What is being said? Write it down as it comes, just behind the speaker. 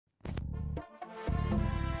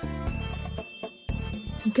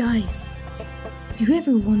Hey guys, do you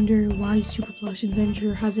ever wonder why Super Plush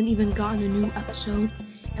Adventure hasn't even gotten a new episode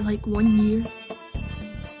in like 1 year?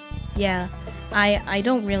 Yeah, I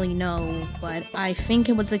don't really know, but I think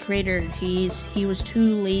it was the creator. He was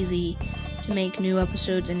too lazy to make new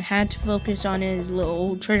episodes and had to focus on his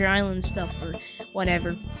little Treasure Island stuff or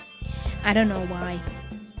whatever. I don't know why.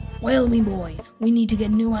 Well, me boy, we need to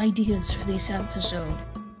get new ideas for this episode.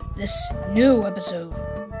 This new episode.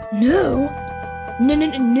 No!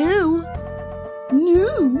 No!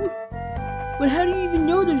 But how do you even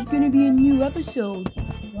know there's gonna be a new episode?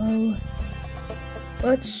 Well,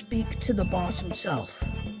 let's speak to the boss himself.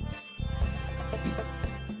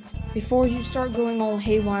 Before you start going all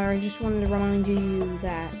haywire, I just wanted to remind you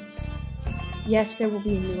that yes, there will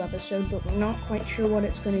be a new episode, but we're not quite sure what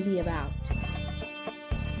it's going to be about.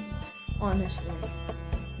 Honestly.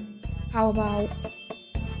 How about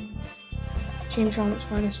Chomp's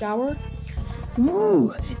Finest Hour?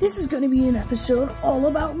 Ooh, this is going to be an episode all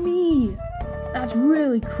about me. That's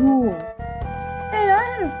really cool. Hey,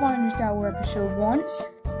 I had a Finest Hour episode once.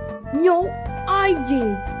 No, I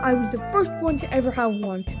did. I was the first one to ever have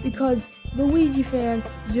one because Luigi fan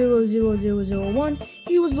 00001,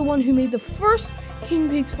 he was the one who made the first King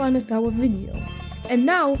Pig's Finest Hour video. And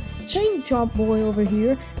now, Chomp boy over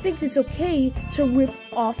here thinks it's okay to rip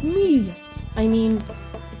off me. I mean,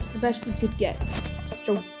 it's the best we could get.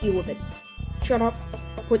 So deal with it. Shut up,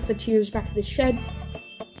 put the tears back in the shed,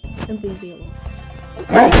 and leave me alone.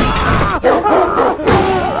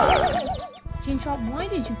 Chomp, why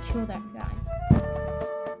did you kill that guy?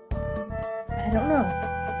 I don't know.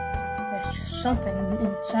 There's just something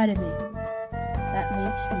inside of me that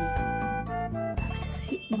makes me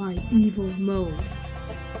activate my evil mode.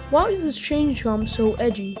 Why is this Chain Chomp so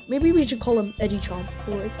edgy? Maybe we should call him Edgy Chomp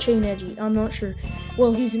or Chain Edgy. I'm not sure.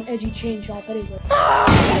 Well, he's an edgy Chain Chomp anyway.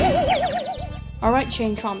 Alright,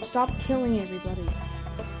 Chain Chomp, stop killing everybody.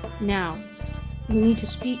 Now, we need to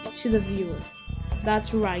speak to the viewer.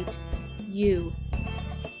 That's right, you.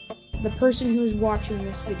 The person who is watching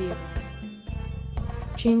this video.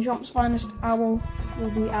 Chomp's Finest Hour will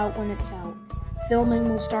be out when it's out. Filming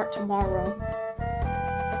will start tomorrow.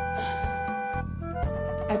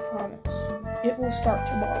 I promise. It will start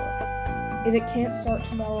tomorrow. If it can't start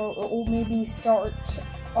tomorrow, it will maybe start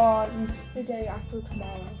on the day after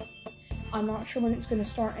tomorrow. I'm not sure when it's going to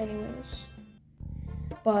start anyways.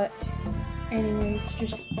 But anyways,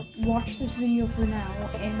 just watch this video for now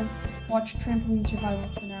and watch Trampoline Survival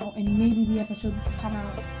for now, and maybe the episode will come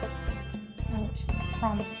out.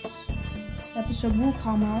 Promise. The episode will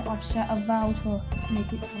come out. I've set a vow to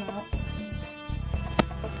make it come out.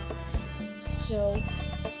 So,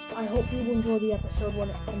 I hope you will enjoy the episode when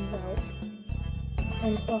it comes out.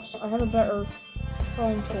 And plus, I have a better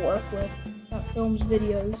phone to work with that films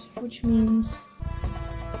videos, which means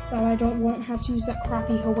that I won't have to use that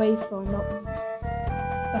crappy Huawei phone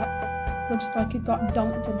that looks like it got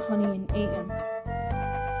dunked in honey and eaten.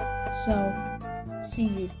 So, see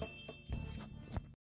you.